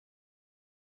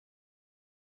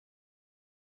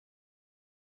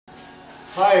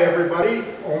Hi everybody,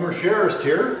 Omer Sherrist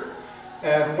here,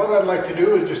 and what I'd like to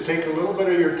do is just take a little bit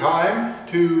of your time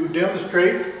to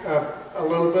demonstrate a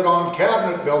little bit on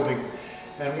cabinet building.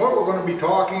 And what we're going to be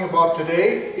talking about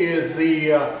today is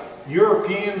the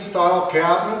European style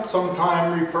cabinet,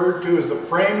 sometimes referred to as a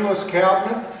frameless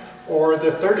cabinet or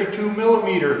the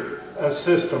 32mm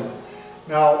system.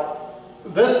 Now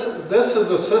this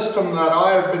is a system that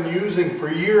I have been using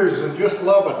for years and just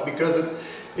love it because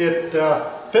it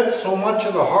fits so much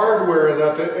of the hardware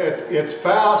that it's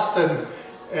fast and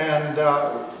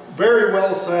very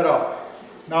well set up.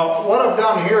 Now what I've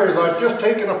done here is I've just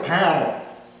taken a panel.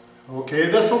 Okay,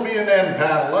 this will be an end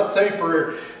panel, let's say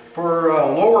for a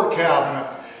lower cabinet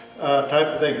type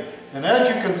of thing. And as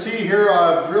you can see here,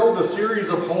 I've drilled a series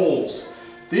of holes.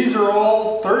 These are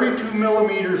all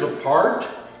 32mm apart,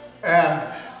 and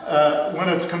when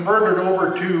it's converted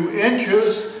over to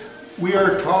inches, we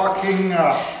are talking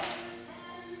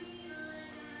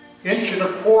inch and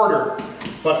a quarter.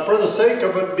 But for the sake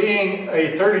of it being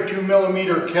a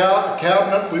 32mm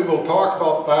cabinet, we will talk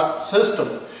about that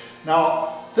system.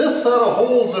 Now, this set of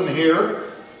holes in here,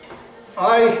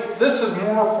 this is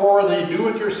more for the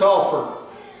do-it-yourselfer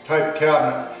type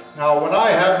cabinet. Now, when I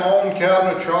had my own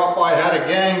cabinet shop, I had a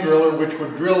gang driller which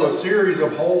would drill a series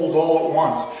of holes all at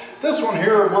once. This one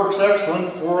here works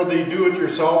excellent for the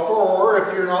do-it-yourselfer, or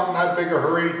if you're not in that big a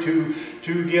hurry to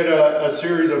get a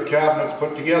series of cabinets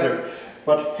put together.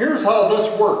 But here's how this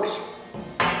works.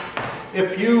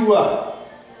 If you look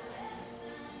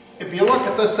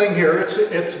at this thing here,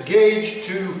 it's gauged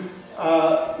to,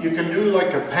 you can do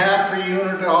like a pantry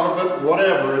unit out of it,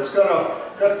 whatever. It's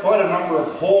got quite a number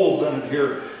of holes in it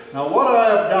here. Now what I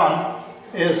have done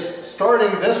is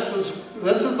starting, this is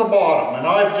the bottom, and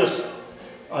I've just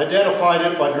identified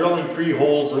it by drilling 3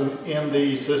 holes in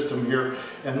the system here.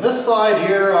 And this side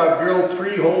here, I've drilled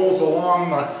 3 holes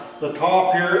along the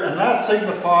top here, and that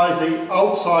signifies the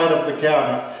outside of the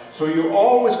cabinet. So you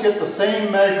always get the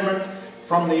same measurement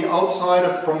from the outside,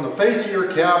 from the face of your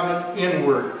cabinet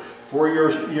inward for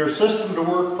your system to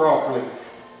work properly.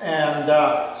 And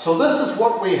so this is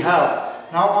what we have.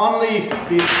 Now on the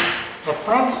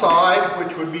front side,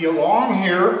 which would be along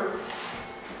here,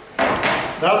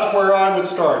 that's where I would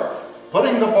start.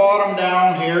 Putting the bottom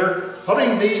down here,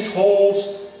 putting these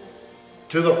holes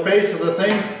to the face of the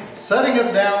thing, setting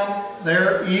it down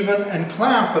there even, and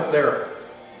clamp it there.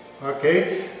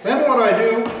 Okay, then what I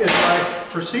do is I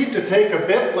proceed to take a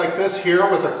bit like this here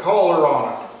with a collar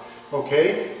on it.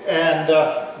 Okay, and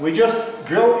we just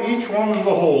drill each one of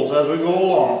the holes as we go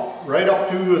along, right up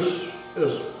to as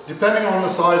depending on the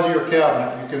size of your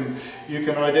cabinet, you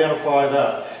can identify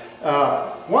that.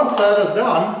 Once that is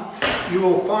done, you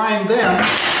will find then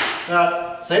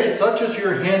that, say, such as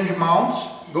your hinge mounts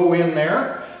go in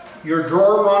there, your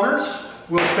drawer runners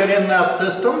will fit in that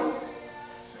system,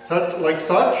 like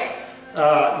such.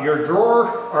 Your drawer,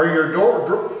 or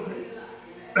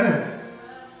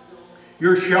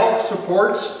your shelf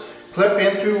supports clip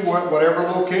into whatever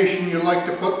location you like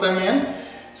to put them in.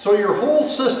 So your whole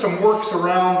system works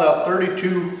around that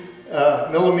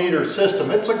 32mm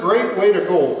system. It's a great way to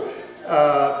go.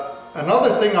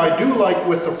 Another thing I do like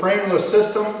with the frameless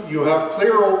system, you have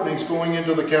clear openings going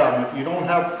into the cabinet. You don't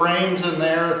have frames in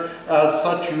there as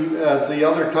such as the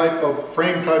other type of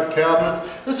frame type cabinet.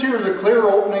 This here is a clear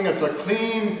opening. It's a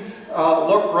clean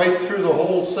look right through the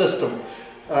whole system.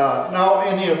 Now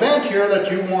in the event here that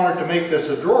you wanted to make this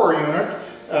a drawer unit,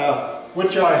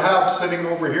 which I have sitting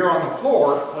over here on the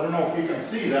floor, I don't know if you can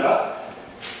see that,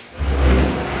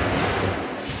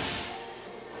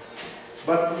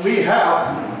 but we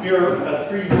have here a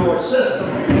 3-drawer system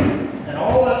here, and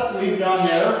all that we've done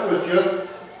there was just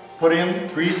put in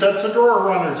 3 sets of drawer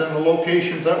runners in the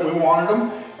locations that we wanted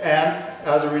them, and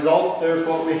as a result, there's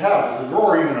what we have, is a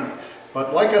drawer unit.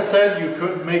 But like I said, you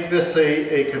could make this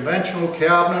a conventional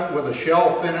cabinet with a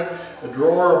shelf in it, a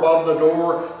drawer above the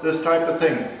door, this type of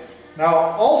thing. Now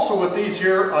also with these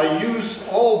here, I use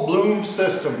all Bloom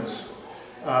systems.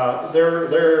 They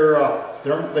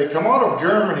come out of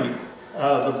Germany,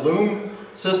 the Bloom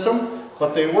system,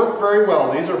 but they work very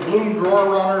well. These are Bloom drawer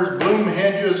runners, Bloom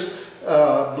hinges,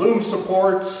 Bloom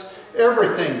supports,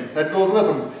 everything that goes with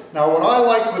them. Now what I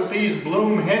like with these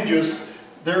Bloom hinges,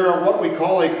 they're what we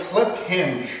call a clip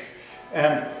hinge.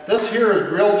 And this here is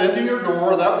drilled into your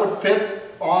door. That would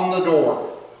fit on the door.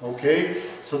 Okay?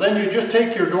 So then you just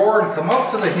take your door and come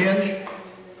up to the hinge,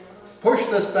 push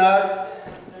this back,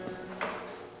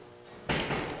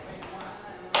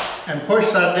 and push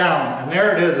that down. And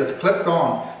there it is, it's clipped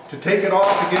on. To take it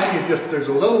off again, there's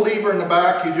a little lever in the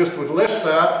back, you just would lift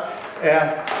that,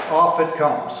 and off it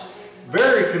comes.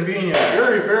 Very convenient,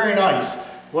 very, very nice.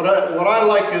 What I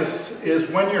like is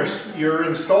when you're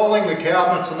installing the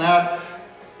cabinets and that,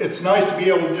 it's nice to be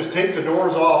able to just take the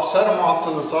doors off, set them off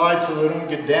to the side so they don't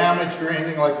get damaged or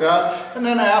anything like that, and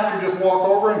then after just walk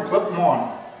over and clip them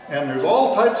on. And there's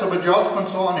all types of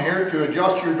adjustments on here to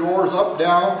adjust your doors up,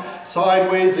 down,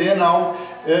 sideways, in, out.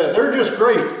 They're just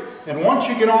great. And once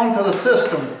you get onto the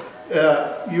system,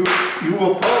 you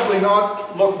will probably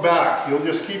not look back. You'll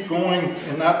just keep going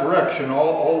in that direction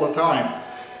all the time.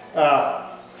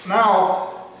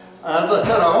 Now, as I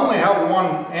said, I only have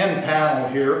one end panel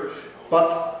here,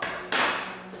 but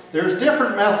there's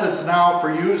different methods now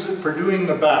for doing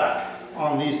the back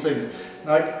on these things.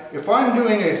 Like if I'm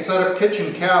doing a set of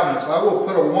kitchen cabinets, I will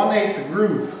put a 1/8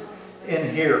 groove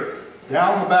in here,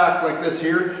 down the back like this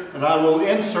here, and I will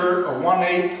insert a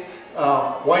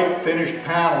 1/8 white finished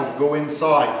panel to go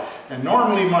inside. And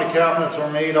normally my cabinets are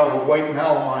made out of white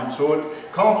melamine, so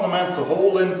it complements the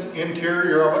whole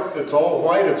interior of it. It's all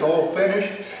white, it's all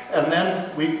finished, and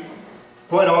then we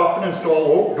quite often install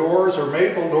oak doors or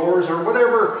maple doors or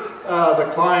whatever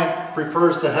the client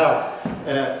prefers to have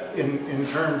in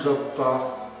terms of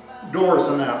doors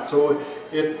and that. So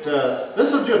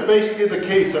this is just basically the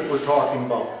case that we're talking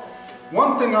about.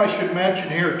 One thing I should mention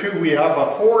here too, we have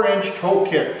a 4-inch toe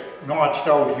kick notched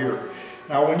out here.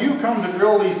 Now when you come to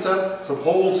drill these sets of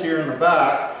holes here in the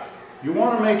back, you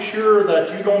want to make sure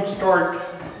that you don't start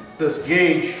this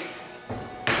gauge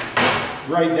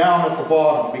right down at the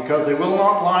bottom, because they will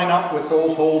not line up with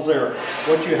those holes there.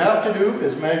 What you have to do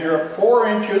is measure up 4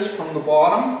 inches from the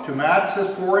bottom to match this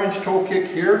 4-inch toe kick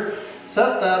here.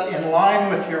 Set that in line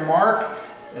with your mark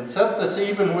and set this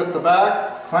even with the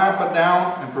back, clamp it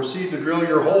down and proceed to drill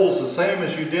your holes the same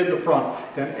as you did the front.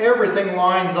 Then everything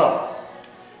lines up.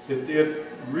 It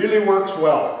really works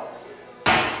well.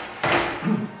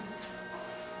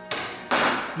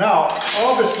 Now,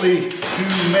 obviously,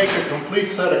 to make a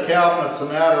complete set of cabinets and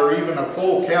that, or even a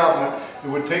full cabinet, it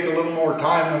would take a little more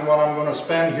time than what I'm going to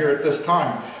spend here at this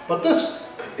time. But this,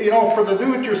 you know, for the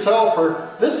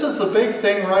do-it-yourselfer, this is the big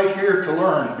thing right here to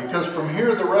learn, because from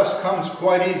here the rest comes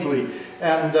quite easily.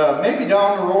 And maybe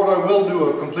down the road I will do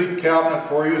a complete cabinet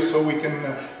for you so we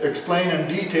can explain in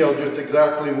detail just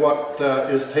exactly what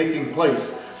is taking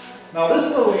place. Now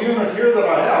this little unit here that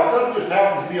I have, that just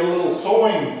happens to be a little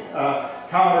sewing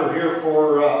counter here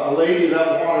for a lady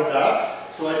that wanted that.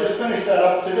 So I just finished that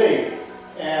up today.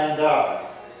 And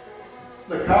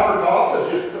the countertop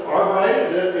is just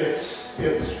arborite.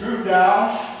 It's screwed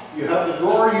down. You have the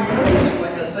drawer units,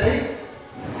 like I say.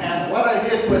 And what I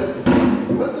did with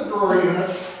the drawer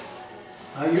units,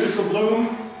 I used the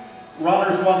bloom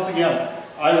runners once again.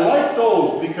 I like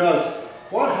those because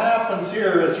what happens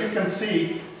here, as you can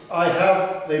see, I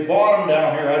have the bottom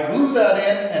down here. I glue that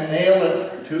in and nail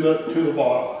it to the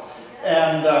bottom.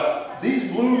 And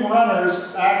these bloom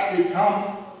runners actually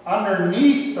come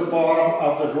underneath the bottom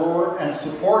of the drawer and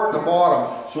support the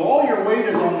bottom. So all your weight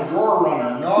is on the drawer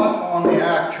runner, not on the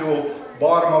actual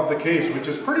bottom of the case, which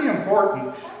is pretty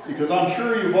important because I'm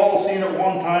sure you've all seen it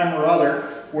one time or other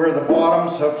where the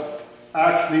bottoms have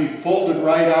actually folded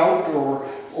right out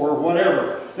or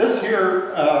whatever. This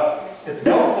here, it's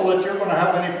doubtful that you're going to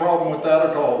have any problem with that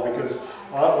at all because,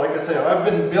 like I say, I've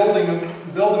been building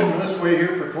them this way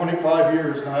here for 25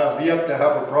 years and I have yet to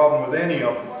have a problem with any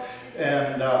of them.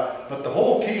 And but the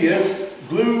whole key is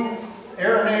glue,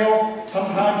 air nail.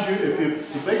 Sometimes if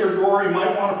it's a bigger drawer, you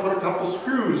might want to put a couple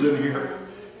screws in here,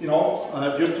 you know,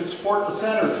 just to support the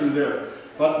center through there.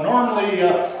 But normally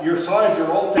your sides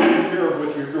are all taken care of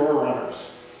with your drawer runners.